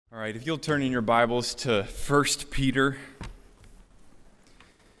All right, if you'll turn in your Bibles to 1 Peter,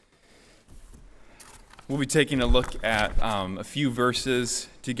 we'll be taking a look at a few verses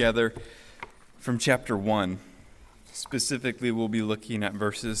together from chapter 1. Specifically, we'll be looking at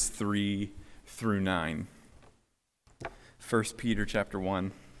verses 3 through 9. 1 Peter chapter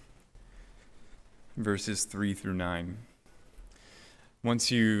 1, verses 3 through 9.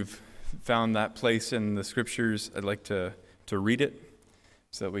 Once you've found that place in the Scriptures, I'd like to read it,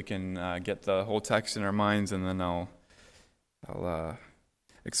 so that we can get the whole text in our minds, and then I'll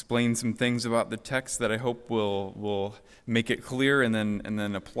explain some things about the text that I hope will make it clear, and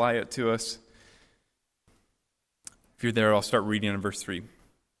then apply it to us. If you're there, I'll start reading in verse 3.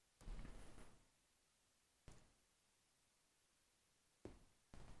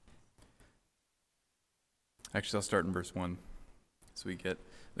 Actually, I'll start in verse 1, so we get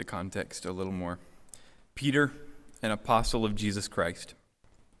the context a little more. Peter, an apostle of Jesus Christ,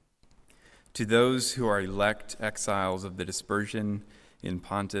 to those who are elect exiles of the dispersion in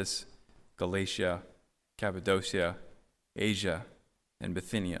Pontus, Galatia, Cappadocia, Asia, and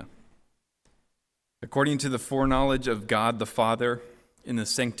Bithynia, according to the foreknowledge of God the Father, in the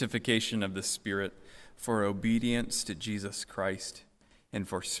sanctification of the Spirit, for obedience to Jesus Christ, and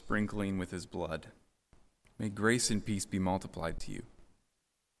for sprinkling with his blood, may grace and peace be multiplied to you.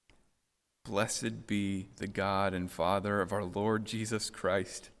 Blessed be the God and Father of our Lord Jesus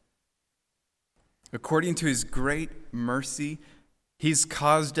Christ. According to his great mercy, he's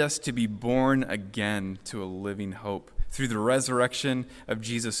caused us to be born again to a living hope through the resurrection of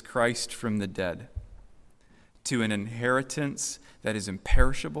Jesus Christ from the dead, to an inheritance that is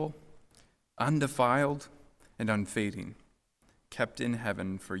imperishable, undefiled, and unfading, kept in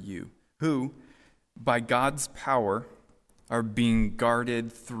heaven for you, who, by God's power, are being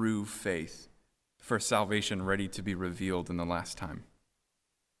guarded through faith for salvation ready to be revealed in the last time.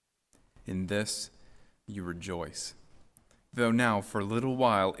 In this you rejoice, though now for a little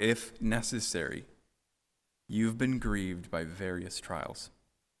while, if necessary, you've been grieved by various trials,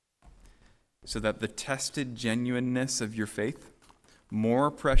 so that the tested genuineness of your faith,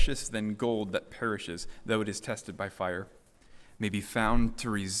 more precious than gold that perishes, though it is tested by fire, may be found to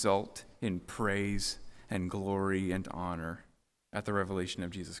result in praise and glory and honor at the revelation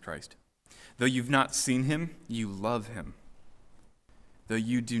of Jesus Christ. Though you've not seen him, you love him. Though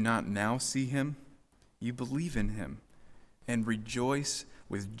you do not now see him, you believe in him and rejoice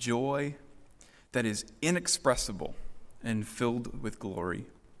with joy that is inexpressible and filled with glory,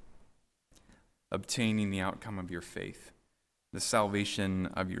 obtaining the outcome of your faith, the salvation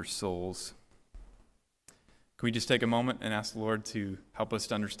of your souls. Can we just take a moment and ask the Lord to help us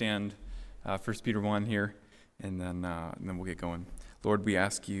to understand 1 Peter 1 here, and then we'll get going. Lord, we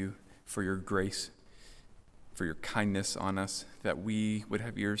ask you for your grace, for your kindness on us, that we would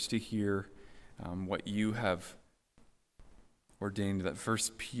have ears to hear what you have ordained that 1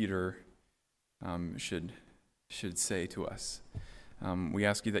 Peter should say to us. We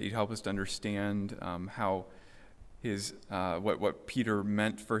ask you that you'd help us to understand how what Peter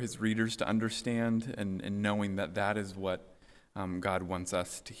meant for his readers to understand, and knowing that is what God wants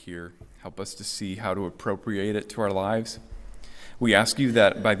us to hear. Help us to see how to appropriate it to our lives. We ask you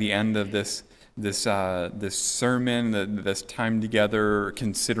that by the end of this sermon, this time together,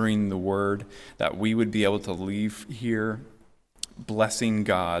 considering the word, that we would be able to leave here blessing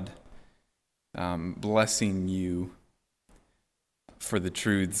God, blessing you for the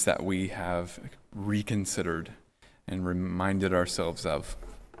truths that we have reconsidered and reminded ourselves of.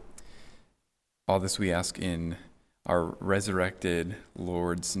 All this we ask in our resurrected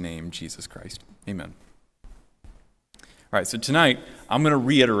Lord's name, Jesus Christ. Amen. All right, so tonight I'm going to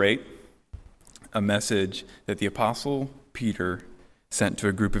reiterate a message that the Apostle Peter sent to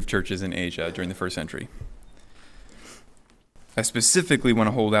a group of churches in Asia during the first century. I specifically want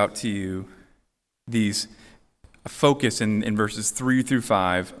to hold out to you these focus in verses 3 through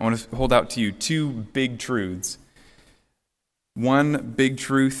 5. I want to hold out to you two big truths. One big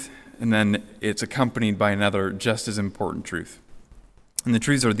truth, and then it's accompanied by another just as important truth. And the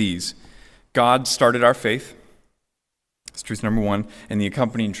truths are these. God started our faith. That's truth number one. And the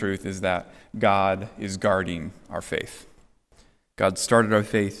accompanying truth is that God is guarding our faith. God started our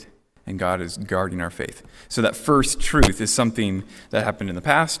faith, and God is guarding our faith. So that first truth is something that happened in the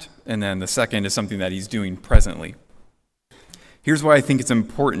past, and then the second is something that he's doing presently. Here's why I think it's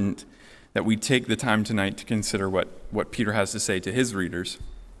important that we take the time tonight to consider what Peter has to say to his readers.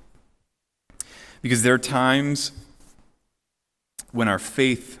 Because there are times when our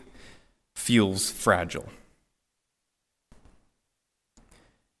faith feels fragile.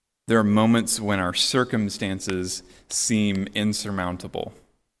 There are moments when our circumstances seem insurmountable.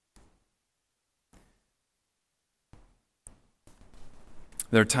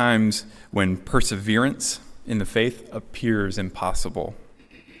 There are times when perseverance in the faith appears impossible.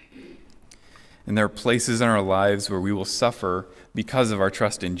 And there are places in our lives where we will suffer because of our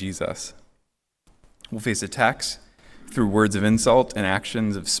trust in Jesus. We'll face attacks through words of insult and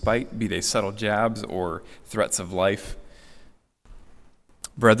actions of spite, be they subtle jabs or threats of life.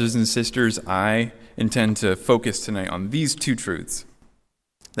 Brothers and sisters, I intend to focus tonight on these two truths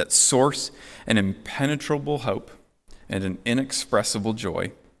that source an impenetrable hope and an inexpressible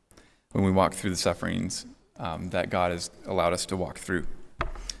joy when we walk through the sufferings that God has allowed us to walk through.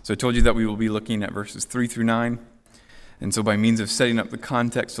 So I told you that we will be looking at verses 3 through 9. And so by means of setting up the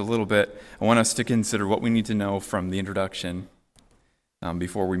context a little bit, I want us to consider what we need to know from the introduction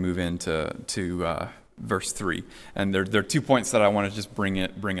before we move into verse 3. And there are 2 points that I want to just bring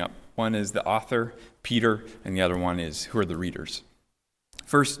up. One is the author, Peter, and the other one is who are the readers.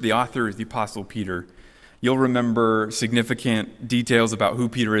 First, the author is the Apostle Peter. You'll remember significant details about who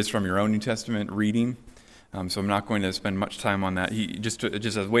Peter is from your own New Testament reading. So I'm not going to spend much time on that. Just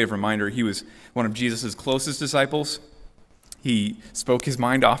as a way of reminder, he was one of Jesus' closest disciples. He spoke his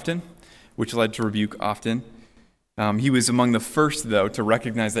mind often, which led to rebuke often. He was among the first, though, to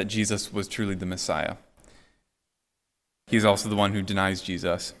recognize that Jesus was truly the Messiah. He's also the one who denies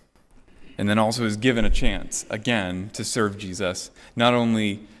Jesus, and then also is given a chance, again, to serve Jesus, not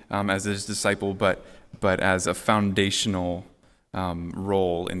only as his disciple, but as a foundational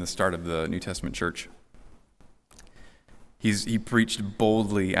role in the start of the New Testament church. He preached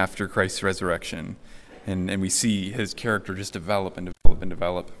boldly after Christ's resurrection, and we see his character just develop and develop and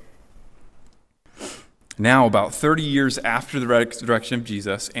develop. Now, about 30 years after the resurrection of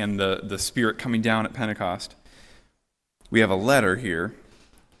Jesus and the Spirit coming down at Pentecost, we have a letter here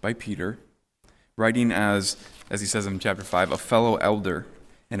by Peter, writing as he says in chapter 5, a fellow elder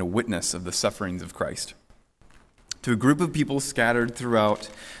and a witness of the sufferings of Christ, to a group of people scattered throughout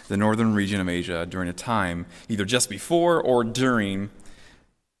the northern region of Asia during a time, either just before or during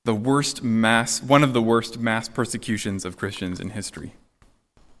one of the worst mass persecutions of Christians in history.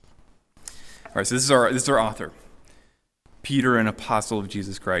 All right, so this is our author, Peter, an apostle of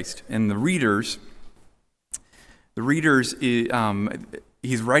Jesus Christ. And the readers,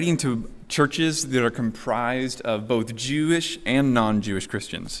 he's writing to churches that are comprised of both Jewish and non-Jewish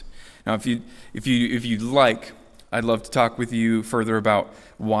Christians. Now, if you'd like, I'd love to talk with you further about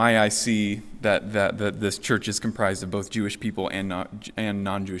why I see that this church is comprised of both Jewish people and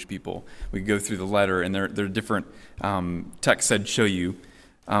non-Jewish people. We could go through the letter, and there are different texts I'd show you.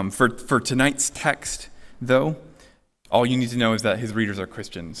 For tonight's text, though, all you need to know is that his readers are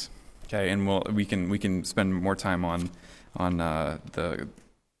Christians. Okay, and we can spend more time on the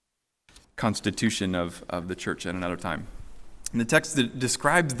constitution of the church at another time. And the text that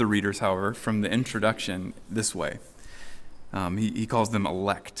describes the readers, however, from the introduction this way. He calls them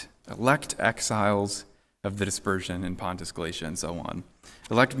elect exiles of the dispersion in Pontus, Galatia, and so on.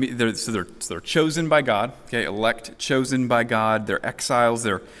 They're chosen by God. Okay, elect, chosen by God. They're exiles.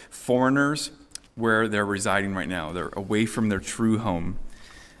 They're foreigners where they're residing right now. They're away from their true home.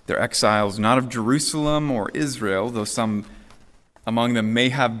 They're exiles not of Jerusalem or Israel, though some among them may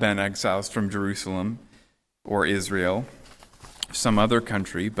have been exiles from Jerusalem or Israel, some other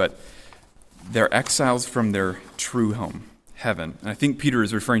country, but they're exiles from their true home, heaven. And I think Peter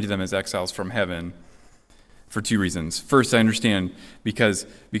is referring to them as exiles from heaven for 2 reasons. First, I understand because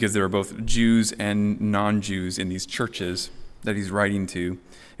there are both Jews and non-Jews in these churches that he's writing to.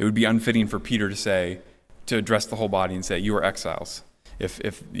 It would be unfitting for Peter to address the whole body and say, you are exiles,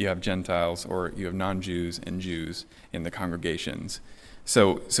 if you have Gentiles or you have non-Jews and Jews in the congregations.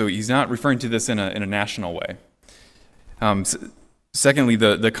 So he's not referring to this in a national way. Secondly,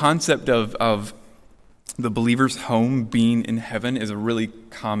 the concept of the believer's home being in heaven is a really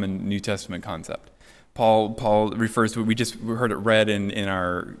common New Testament concept. Paul refers to it, we heard it read in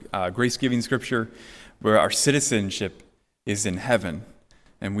our grace-giving scripture, where our citizenship is in heaven,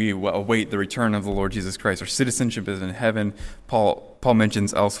 and we await the return of the Lord Jesus Christ. Our citizenship is in heaven. Paul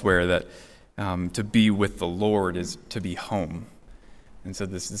mentions elsewhere that to be with the Lord is to be home. And so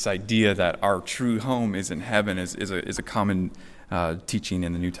this idea that our true home is in heaven is a common teaching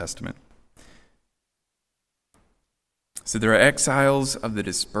in the New Testament. So there are exiles of the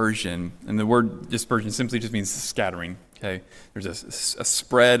dispersion, and the word dispersion simply just means scattering. Okay, there's a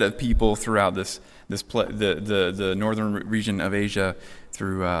spread of people throughout the northern region of Asia,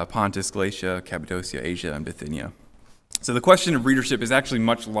 through Pontus, Galatia, Cappadocia, Asia, and Bithynia. So the question of readership is actually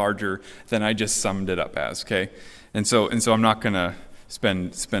much larger than I just summed it up as. Okay, and so I'm not going to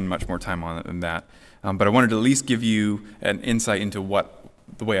spend much more time on it than that. But I wanted to at least give you an insight into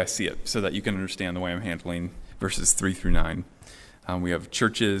the way I see it, so that you can understand the way I'm handling verses 3 through 9. We have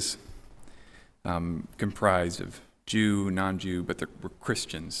churches comprised of Jew, non-Jew, but we're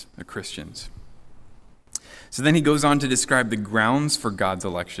Christians. They're Christians. So then he goes on to describe the grounds for God's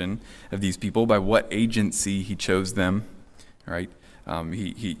election of these people, by what agency he chose them. Right?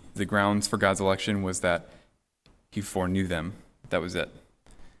 The grounds for God's election was that he foreknew them. That was it.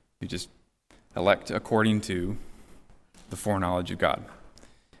 You just elect according to the foreknowledge of God.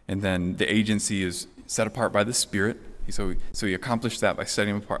 And then the agency is set apart by the Spirit. So he accomplished that by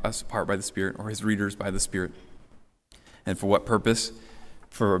setting us apart by the Spirit, or his readers by the Spirit. And for what purpose?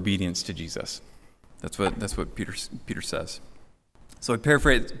 For obedience to Jesus. That's what Peter says. So I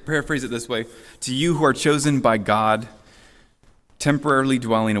paraphrase it this way: to you who are chosen by God, temporarily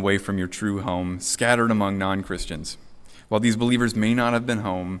dwelling away from your true home, scattered among non-Christians. While these believers may not have been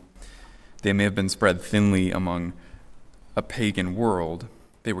home, they may have been spread thinly among a pagan world,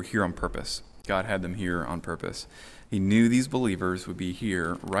 they were here on purpose. God had them here on purpose. He knew these believers would be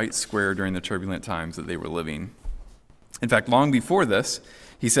here right square during the turbulent times that they were living. In fact, long before this,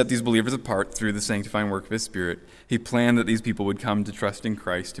 he set these believers apart through the sanctifying work of his Spirit. He planned that these people would come to trust in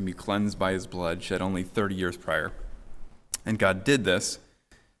Christ and be cleansed by his blood shed only 30 years prior. And God did this,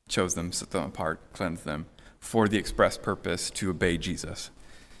 chose them, set them apart, cleansed them, for the express purpose to obey Jesus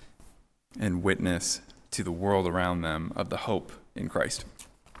and witness to the world around them of the hope in Christ.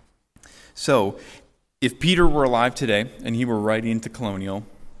 So, if Peter were alive today and he were writing to Colonial,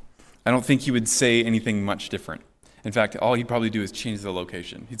 I don't think he would say anything much different. In fact, all he'd probably do is change the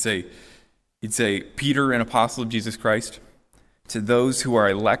location. He'd say, Peter, an apostle of Jesus Christ, to those who are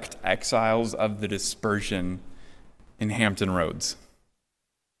elect exiles of the dispersion in Hampton Roads.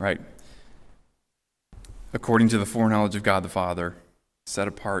 Right? According to the foreknowledge of God the Father, set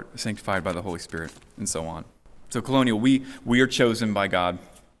apart, sanctified by the Holy Spirit, and so on. So Colonial, we are chosen by God,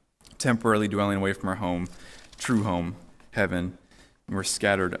 temporarily dwelling away from our home, true home, heaven. We're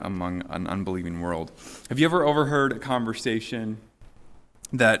scattered among an unbelieving world. Have you ever overheard a conversation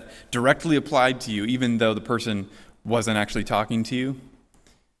that directly applied to you, even though the person wasn't actually talking to you?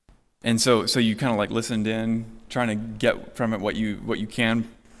 And so you kind of like listened in, trying to get from it what you can.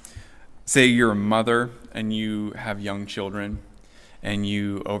 Say you're a mother and you have young children, and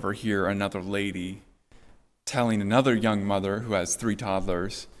you overhear another lady telling another young mother who has 3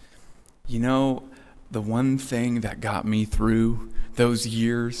 toddlers, you know, the one thing that got me through those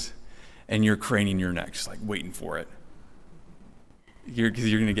years, and you're craning your neck, just like waiting for it.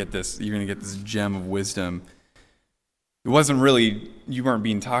 Because you're gonna get this gem of wisdom. It wasn't really, you weren't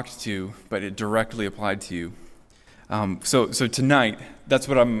being talked to, but it directly applied to you. So tonight, that's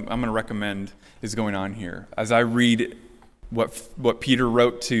what I'm going to recommend is going on here. As I read what Peter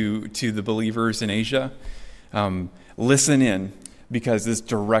wrote to the believers in Asia, listen in, because this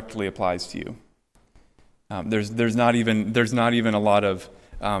directly applies to you. There's not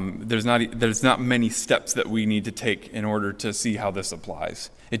many steps that we need to take in order to see how this applies.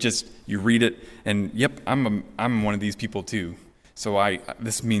 It just, you read it and yep, I'm one of these people too. So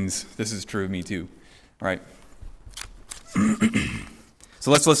this means this is true of me too. All right.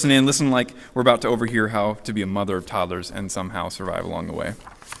 So let's listen like we're about to overhear how to be a mother of toddlers and somehow survive along the way.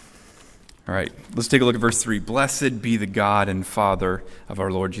 All right, let's take a look at verse 3. Blessed be the God and Father of our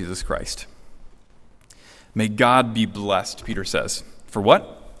Lord Jesus Christ. May God be blessed, Peter says. For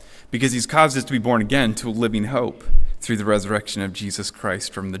what? Because he's caused us to be born again to a living hope through the resurrection of Jesus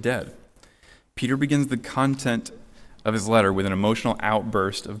Christ from the dead. Peter begins the content of his letter with an emotional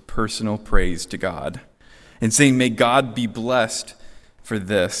outburst of personal praise to God. And saying, may God be blessed for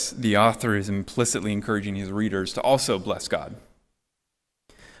this, the author is implicitly encouraging his readers to also bless God,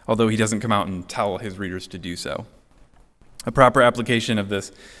 although he doesn't come out and tell his readers to do so. A proper application of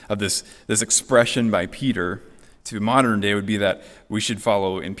this expression by Peter to modern day would be that we should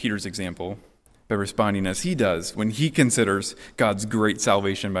follow in Peter's example by responding as he does when he considers God's great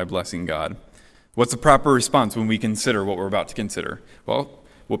salvation by blessing God. What's the proper response when we consider what we're about to consider? Well,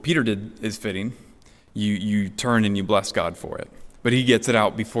 what Peter did is fitting. You turn and you bless God for it. But he gets it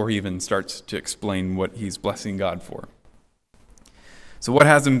out before he even starts to explain what he's blessing God for. So what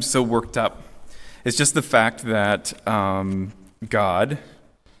has him so worked up? It's just the fact that God,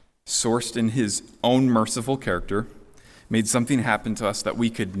 sourced in his own merciful character, made something happen to us that we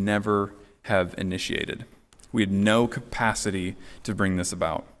could never have initiated. We had no capacity to bring this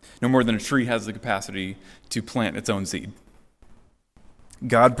about. No more than a tree has the capacity to plant its own seed.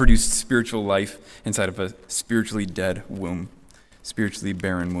 God produced spiritual life inside of a spiritually dead womb, spiritually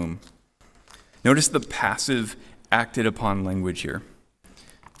barren womb. Notice the passive acted upon language here.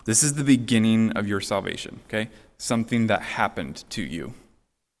 This is the beginning of your salvation, okay? Something that happened to you.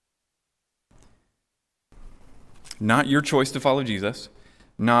 Not your choice to follow Jesus,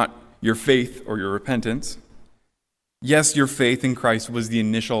 not your faith or your repentance. Yes, your faith in Christ was the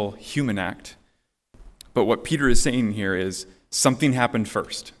initial human act, but what Peter is saying here is something happened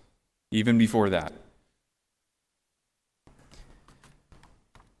first, even before that.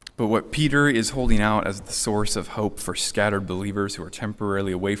 But what Peter is holding out as the source of hope for scattered believers who are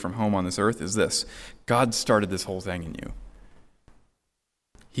temporarily away from home on this earth is this: God started this whole thing in you.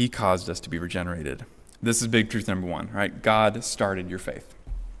 He caused us to be regenerated. This is big truth number one, right? God started your faith.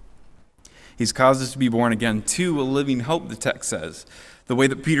 He's caused us to be born again to a living hope, the text says. The way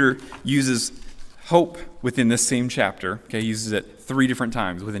that Peter uses hope within this same chapter, he uses it 3 different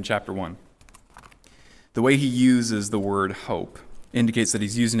times within chapter 1. The way he uses the word hope indicates that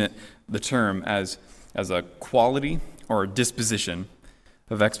he's using the term as a quality or a disposition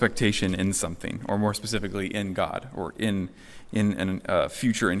of expectation in something, or more specifically in God, or in a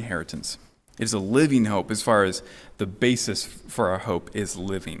future inheritance. It is a living hope as far as the basis for our hope is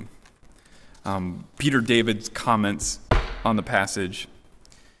living. Peter David's comments on the passage,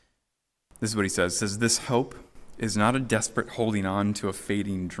 this is what he says. He says, "This hope is not a desperate holding on to a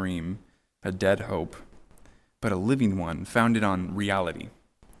fading dream, a dead hope, but a living one founded on reality.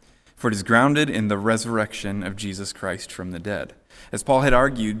 For it is grounded in the resurrection of Jesus Christ from the dead." As Paul had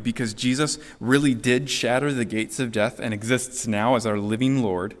argued, because Jesus really did shatter the gates of death and exists now as our living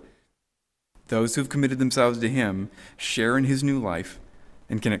Lord, those who've committed themselves to him share in his new life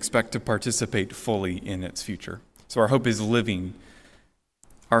and can expect to participate fully in its future. So our hope is living.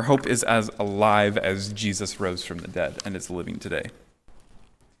 Our hope is as alive as Jesus rose from the dead, and it's living today.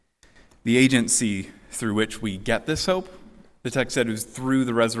 The agency through which we get this hope, the text said, was through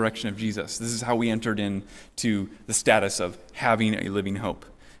the resurrection of Jesus. This is how we entered into the status of having a living hope,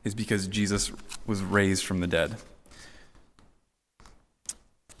 is because Jesus was raised from the dead.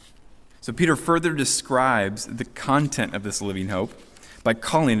 So Peter further describes the content of this living hope by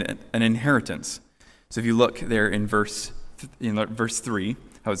calling it an inheritance. So if you look there in verse 3,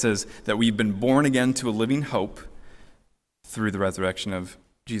 how it says that we've been born again to a living hope through the resurrection of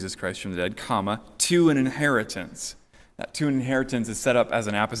Jesus Christ from the dead, to an inheritance. That to an inheritance is set up as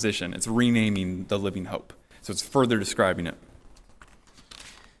an apposition. It's renaming the living hope. So it's further describing it.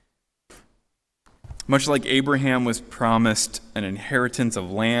 Much like Abraham was promised an inheritance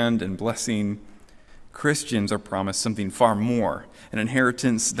of land and blessing, Christians are promised something far more, an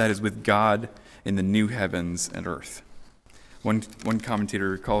inheritance that is with God in the new heavens and earth. One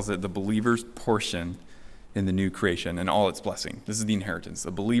commentator calls it the believer's portion in the new creation and all its blessing. This is the inheritance,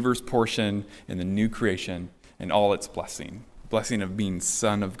 the believer's portion in the new creation and all its blessing. Blessing of being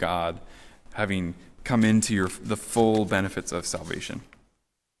son of God, having come into the full benefits of salvation.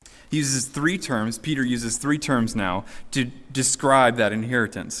 He uses 3 terms, Peter uses 3 terms now to describe that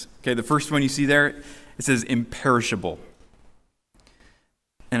inheritance. Okay, the first one you see there, it says imperishable.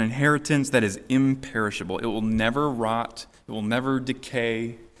 An inheritance that is imperishable. It will never rot, it will never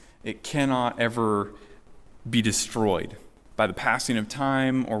decay, it cannot ever be destroyed by the passing of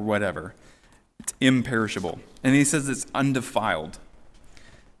time or whatever. It's imperishable. And he says it's undefiled.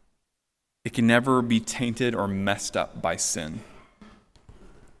 It can never be tainted or messed up by sin.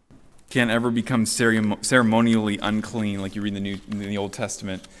 Can't ever become ceremonially unclean, like you read in the Old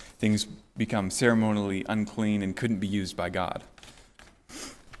Testament. Things become ceremonially unclean and couldn't be used by God.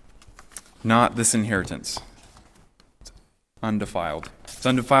 Not this inheritance. It's undefiled. It's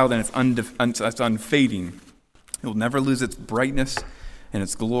undefiled and it's unfading. It will never lose its brightness and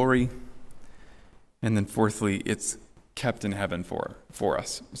its glory. And then fourthly, it's kept in heaven for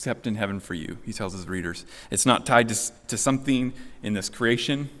us. It's kept in heaven for you, he tells his readers. It's not tied to something in this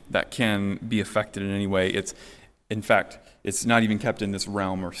creation that can be affected in any way. In fact, it's not even kept in this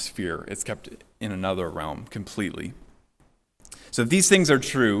realm or sphere. It's kept in another realm completely. So if these things are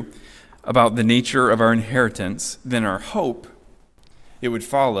true about the nature of our inheritance, then our hope, it would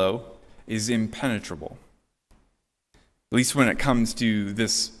follow, is impenetrable. At least when it comes to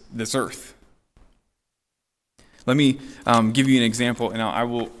this earth. Let me give you an example, and I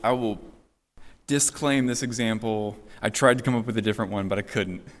will disclaim this example. I tried to come up with a different one, but I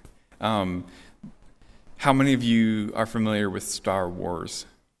couldn't. How many of you are familiar with Star Wars?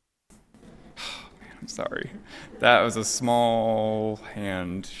 Oh, man, I'm sorry. That was a small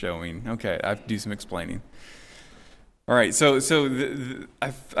hand showing. Okay, I have to do some explaining. All right, so I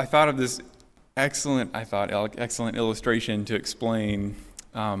thought of this excellent illustration to explain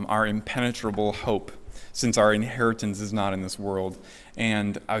our impenetrable hope, since our inheritance is not in this world.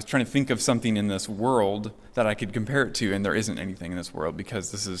 And I was trying to think of something in this world that I could compare it to, and there isn't anything in this world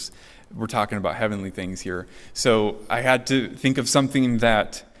because we're talking about heavenly things here. So I had to think of something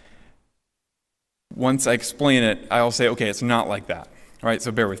that once I explain it, I'll say, okay, it's not like that. All right,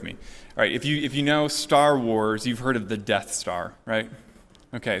 so bear with me. All right, if you know Star Wars, you've heard of the Death Star, right?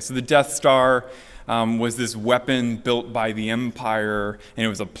 Okay, so the Death Star was this weapon built by the Empire, and it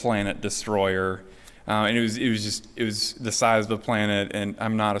was a planet destroyer. And it was the size of the planet, and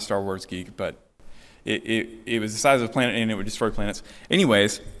I'm not a Star Wars geek, but it was the size of the planet, and it would destroy planets.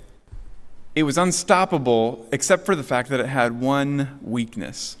 Anyways, it was unstoppable, except for the fact that it had one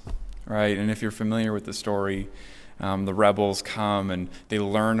weakness, right? And if you're familiar with the story, the rebels come and they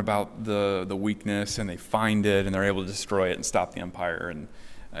learn about the weakness, and they find it, and they're able to destroy it and stop the Empire, and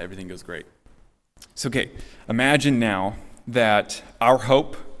everything goes great. So, okay, imagine now that our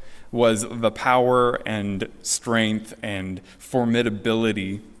hope was the power and strength and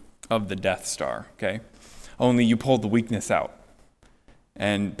formidability of the Death Star, okay? Only you pulled the weakness out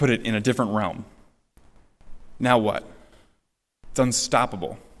and put it in a different realm. Now what? It's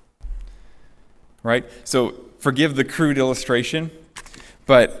unstoppable, right? So forgive the crude illustration,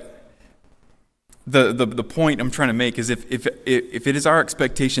 but the point I'm trying to make is if it is our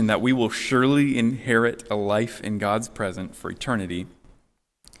expectation that we will surely inherit a life in God's presence for eternity,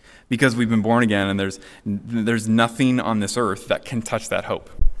 because we've been born again, and there's nothing on this earth that can touch that hope.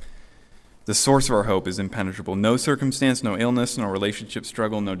 The source of our hope is impenetrable. No circumstance, no illness, no relationship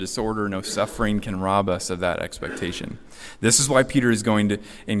struggle, no disorder, no suffering can rob us of that expectation. This is why Peter is going to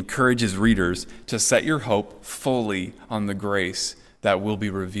encourage his readers to set your hope fully on the grace that will be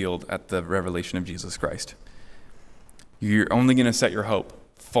revealed at the revelation of Jesus Christ. You're only going to set your hope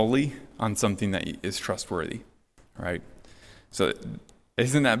fully on something that is trustworthy, right? So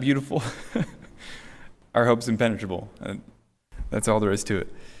isn't that beautiful? Our hope's impenetrable. That's all there is to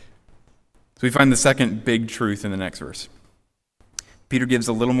it. So we find the second big truth in the next verse. Peter gives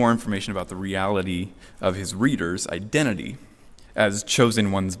a little more information about the reality of his readers' identity as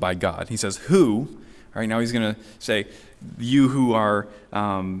chosen ones by God. He says, who, all right, now he's going to say, you who are,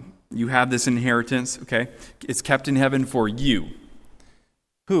 you have this inheritance, okay? It's kept in heaven for you.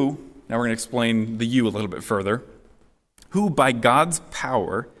 Who, now we're going to explain the you a little bit further, who by God's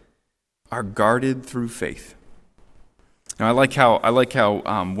power are guarded through faith. Now I like how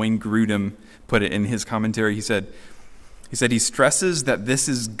Wayne Grudem put it in his commentary. He said he stresses that this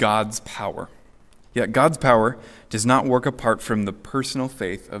is God's power. Yet God's power does not work apart from the personal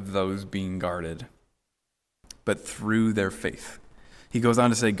faith of those being guarded, but through their faith. He goes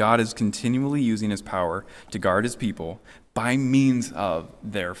on to say God is continually using his power to guard his people by means of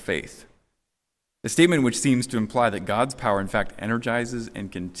their faith. A statement which seems to imply that God's power, in fact, energizes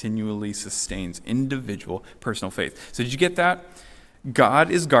and continually sustains individual personal faith. So did you get that?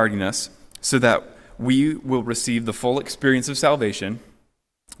 God is guarding us so that we will receive the full experience of salvation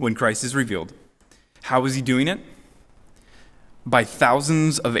when Christ is revealed. How is he doing it? By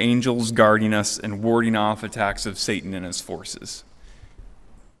thousands of angels guarding us and warding off attacks of Satan and his forces.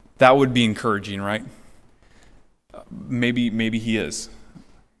 That would be encouraging, right? Maybe he is.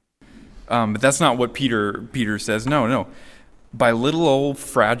 But that's not what Peter says. No. By little old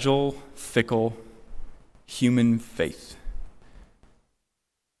fragile, fickle, human faith.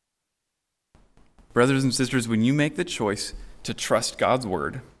 Brothers and sisters, when you make the choice to trust God's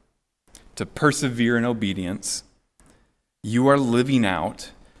word, to persevere in obedience, you are living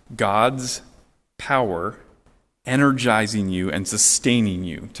out God's power, energizing you and sustaining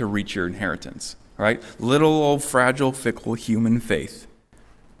you to reach your inheritance. Right? Little old fragile, fickle, human faith.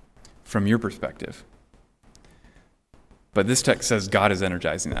 From your perspective. But this text says God is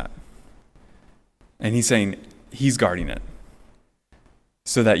energizing that. And he's saying he's guarding it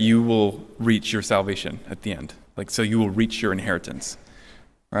so that you will reach your salvation at the end. So you will reach your inheritance.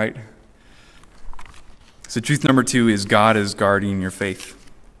 Right? So truth number 2 is God is guarding your faith.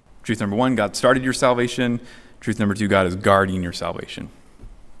 Truth number 1, God started your salvation. Truth number 2, God is guarding your salvation.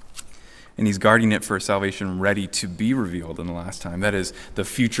 And he's guarding it for a salvation ready to be revealed in the last time. That is the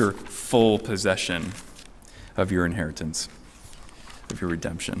future full possession of your inheritance, of your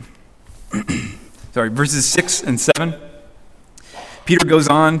redemption. Verses 6 and 7. Peter goes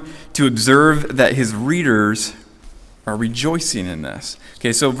on to observe that his readers are rejoicing in this.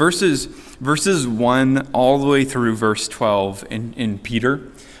 Okay, so verses 1 all the way through verse 12 in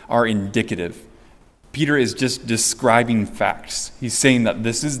Peter are indicative. Peter is just describing facts. He's saying that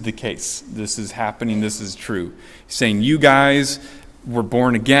this is the case. This is happening. This is true. He's saying you guys were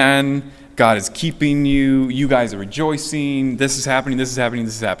born again. God is keeping you. You guys are rejoicing. This is happening. This is happening.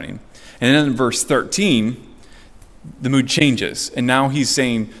 This is happening. And then in verse 13, the mood changes. And now he's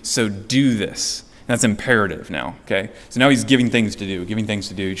saying, so do this. That's imperative now, okay? So now he's giving things to do.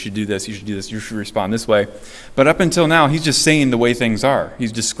 You should do this. You should do this. You should respond this way. But up until now, he's just saying the way things are.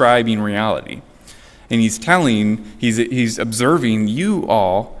 He's describing reality. And he's observing you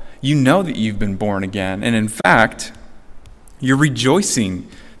all. You know that you've been born again. And in fact, you're rejoicing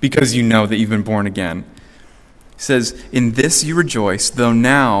because you know that you've been born again. He says, in this you rejoice, though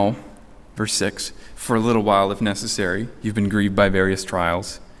now, verse 6, for a little while, if necessary, you've been grieved by various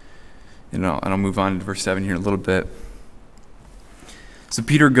trials. And I'll move on to verse 7 here in a little bit. So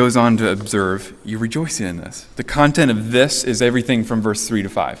Peter goes on to observe, you're rejoicing in this. The content of this is everything from verse 3 to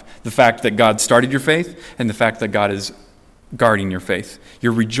 5. The fact that God started your faith and the fact that God is guarding your faith.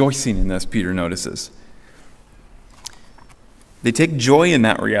 You're rejoicing in this, Peter notices. They take joy in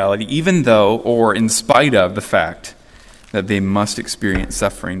that reality, even though, or in spite of, the fact that they must experience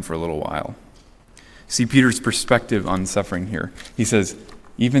suffering for a little while. See Peter's perspective on suffering here. He says,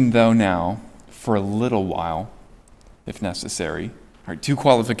 even though now, for a little while, if necessary. All right, two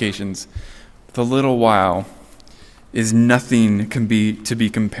qualifications. The little while is nothing to be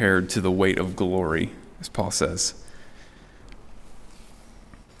compared to the weight of glory, as Paul says.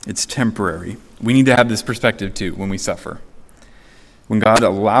 It's temporary. We need to have this perspective too when we suffer. When God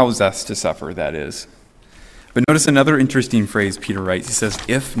allows us to suffer, that is. But notice another interesting phrase Peter writes. He says,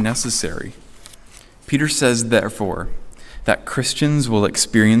 if necessary. Peter says, therefore, that Christians will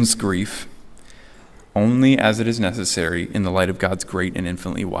experience grief only as it is necessary in the light of God's great and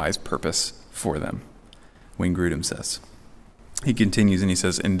infinitely wise purpose for them. Wayne Grudem says. He continues and he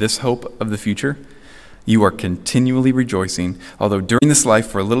says, in this hope of the future, you are continually rejoicing, although during this life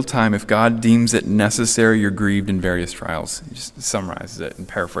for a little time, if God deems it necessary, you're grieved in various trials. He just summarizes it and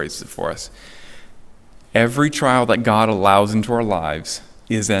paraphrases it for us. Every trial that God allows into our lives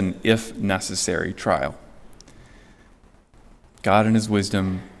is an if necessary trial. God in his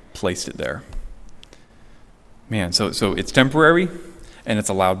wisdom placed it there. Man, so it's temporary and it's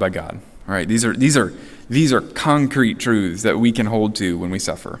allowed by God. All right, these are concrete truths that we can hold to when we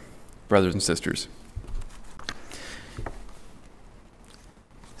suffer, brothers and sisters.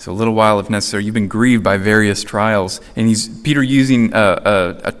 So a little while, if necessary, you've been grieved by various trials. And Peter using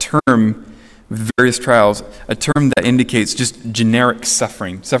a term, various trials, a term that indicates just generic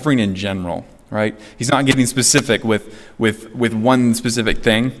suffering in general, right? He's not getting specific with one specific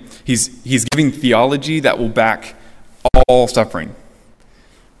thing. He's giving theology that will back all suffering.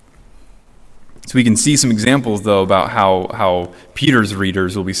 So we can see some examples, though, about how Peter's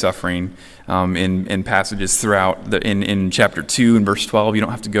readers will be suffering in passages throughout in chapter 2 and verse 12. You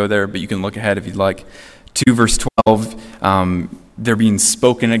don't have to go there, but you can look ahead if you'd like. 2 verse 12, they're being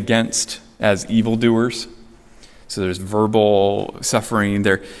spoken against as evildoers. So there's verbal suffering.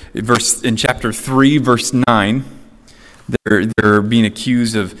 In chapter 3, verse 9, they're being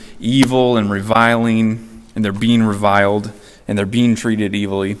accused of evil and reviling, and they're being reviled, and they're being treated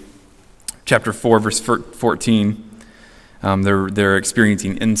evilly. Chapter 4, verse 14, they're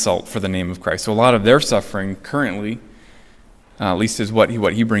experiencing insult for the name of Christ. So a lot of their suffering currently, at least is what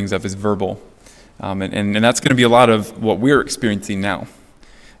he brings up, is verbal. And that's going to be a lot of what we're experiencing now,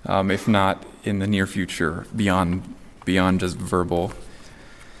 if not in the near future, beyond just verbal.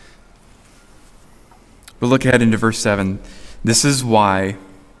 But look ahead into verse 7. This is why,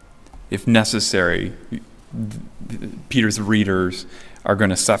 if necessary, Peter's readers are going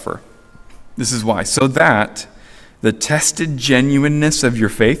to suffer. This is why. So that the tested genuineness of your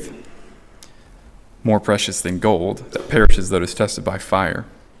faith, more precious than gold, that perishes though it is tested by fire,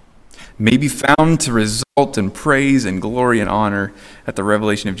 may be found to result in praise and glory and honor at the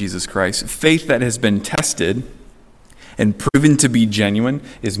revelation of Jesus Christ. Faith that has been tested and proven to be genuine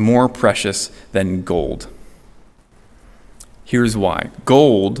is more precious than gold. Here's why.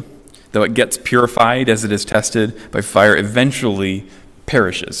 Gold, though it gets purified as it is tested by fire, eventually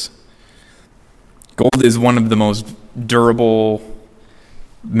perishes. Gold is one of the most durable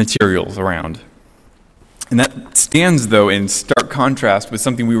materials around. And that stands, though, in stark contrast with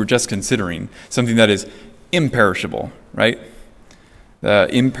something we were just considering, something that is imperishable, right? The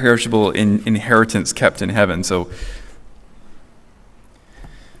imperishable inheritance kept in heaven. So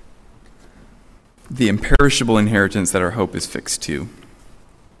the imperishable inheritance that our hope is fixed to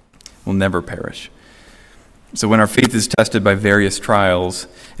will never perish. So when our faith is tested by various trials,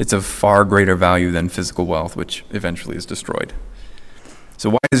 it's of far greater value than physical wealth, which eventually is destroyed. So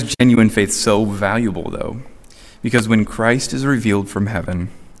why is genuine faith so valuable, though? Because when Christ is revealed from heaven,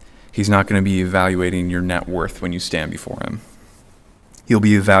 he's not going to be evaluating your net worth when you stand before him. He'll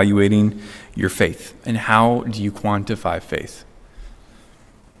be evaluating your faith. And how do you quantify faith?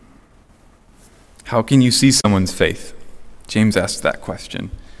 How can you see someone's faith? James asks that question.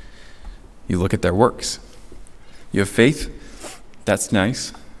 You look at their works. You have faith? That's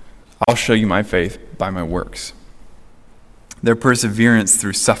nice. I'll show you my faith by my works. Their perseverance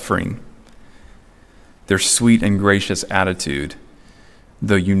through suffering. their sweet and gracious attitude,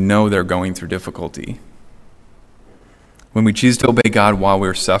 though you know they're going through difficulty. When we choose to obey God while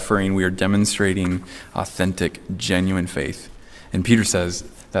we're suffering, we are demonstrating authentic, genuine faith. And Peter says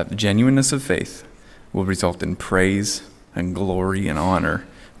that the genuineness of faith will result in praise and glory and honor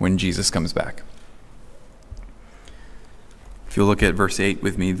when Jesus comes back. If you look at verse 8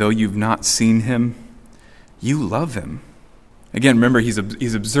 with me, though you've not seen him, you love him. Again, remember, he's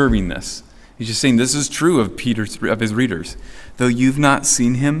observing this. He's just saying this is true of his readers. Though you've not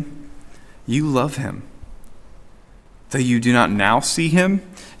seen him, you love him. Though you do not now see him,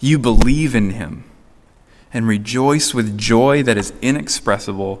 you believe in him and rejoice with joy that is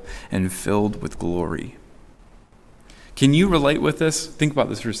inexpressible and filled with glory. Can you relate with this? Think about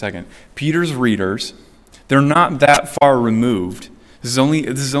this for a second. Peter's readers, they're not that far removed. This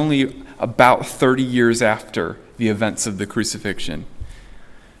is only about 30 years after the events of the crucifixion.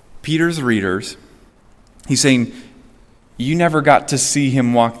 Peter's readers, he's saying, you never got to see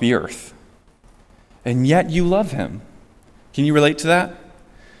him walk the earth, and yet you love him. Can you relate to that?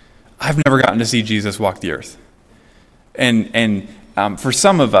 I've never gotten to see Jesus walk the earth. And for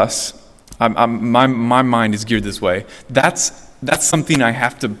some of us, my mind is geared this way. That's something I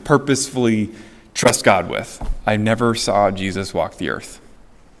have to purposefully trust God with. I never saw Jesus walk the earth.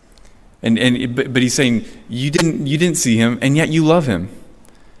 But he's saying you didn't see him, and yet you love him.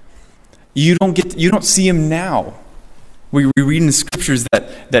 You don't see him now. We read in the scriptures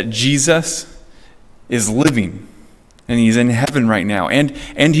that Jesus is living, and he's in heaven right now, and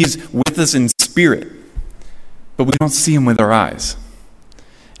he's with us in spirit, but we don't see him with our eyes.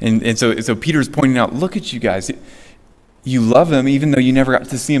 And so Peter's pointing out, look at you guys. You love him even though you never got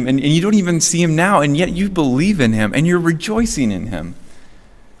to see him, and you don't even see him now, and yet you believe in him, and you're rejoicing in him.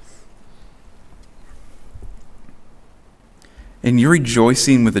 And you're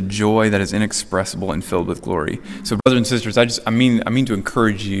rejoicing with a joy that is inexpressible and filled with glory. So, brothers and sisters, I mean to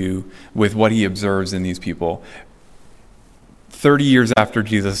encourage you with what he observes in these people. 30 years after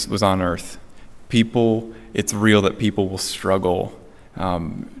Jesus was on earth, it's real that people will struggle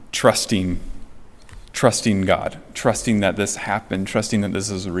trusting God, trusting that this happened, trusting that this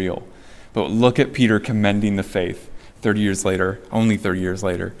is real. But look at Peter commending the faith 30 years later, only 30 years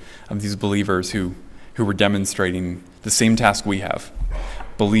later, of these believers who were demonstrating the same task we have.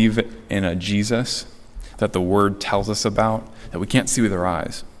 Believe in a Jesus that the Word tells us about, that we can't see with our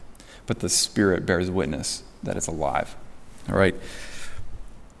eyes, but the Spirit bears witness that it's alive. All right?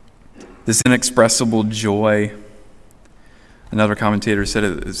 This inexpressible joy, another commentator said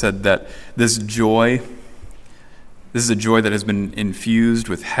that this is a joy that has been infused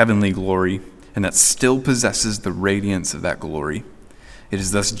with heavenly glory and that still possesses the radiance of that glory. It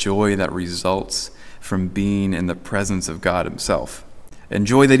is thus joy that results from being in the presence of God himself, and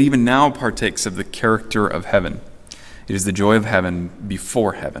joy that even now partakes of the character of heaven. It is the joy of heaven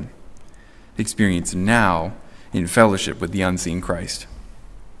before heaven, experienced now in fellowship with the unseen Christ.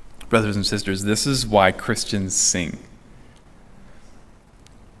 Brothers and sisters, this is why Christians sing.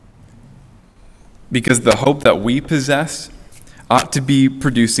 Because the hope that we possess ought to be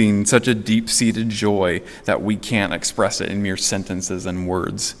producing such a deep-seated joy that we can't express it in mere sentences and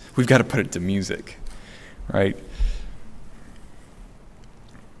words. We've got to put it to music, right?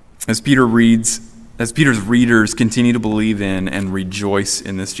 As Peter's readers continue to believe in and rejoice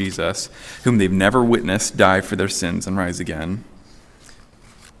in this Jesus, whom they've never witnessed die for their sins and rise again,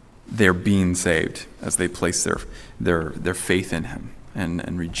 they're being saved as they place their faith in him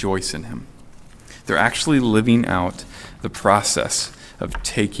and rejoice in him. They're actually living out the process of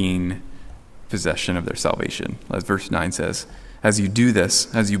taking possession of their salvation. As verse 9 says, as you do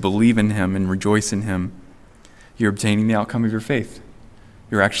this, as you believe in him and rejoice in him, you're obtaining the outcome of your faith.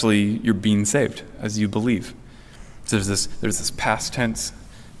 You're being saved as you believe. So there's this past tense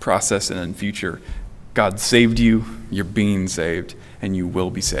process and then future. God saved you, you're being saved, and you will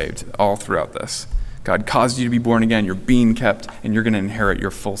be saved all throughout this. God caused you to be born again, you're being kept, and you're going to inherit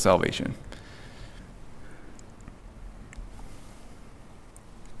your full salvation.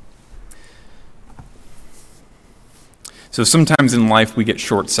 So sometimes in life we get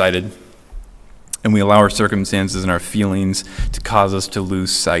short-sighted and we allow our circumstances and our feelings to cause us to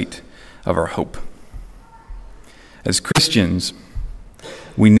lose sight of our hope. As Christians,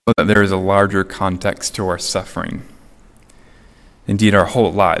 we know that there is a larger context to our suffering. Indeed, our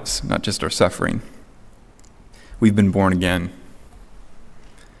whole lives, not just our suffering. We've been born again.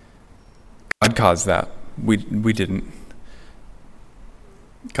 God caused that. We didn't.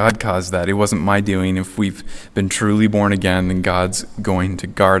 God caused that. It wasn't my doing. If we've been truly born again, then God's going to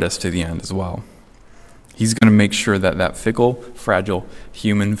guard us to the end as well. He's going to make sure that fickle, fragile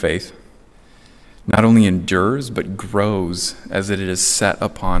human faith not only endures, but grows as it is set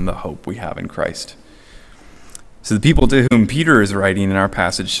upon the hope we have in Christ. So the people to whom Peter is writing in our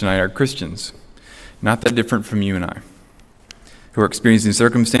passage tonight are Christians, not that different from you and I, who are experiencing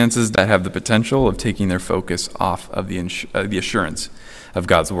circumstances that have the potential of taking their focus off of the assurance of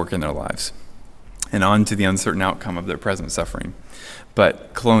God's work in their lives and on to the uncertain outcome of their present suffering.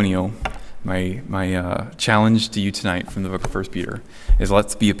 But Colonial, my challenge to you tonight from the book of 1 Peter is,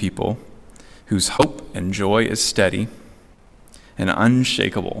 let's be a people whose hope and joy is steady and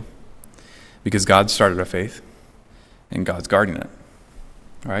unshakable because God started a faith and God's guarding it.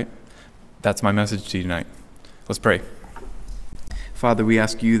 All right? That's my message to you tonight. Let's pray. Father, we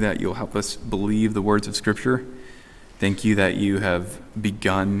ask you that you'll help us believe the words of Scripture. Thank you that you have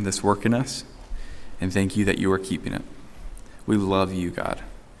begun this work in us, and thank you that you are keeping it. We love you, God.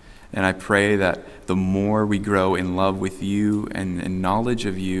 And I pray that the more we grow in love with you and in knowledge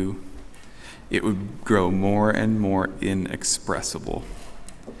of you, it would grow more and more inexpressible.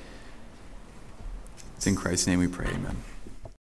 It's in Christ's name we pray, amen.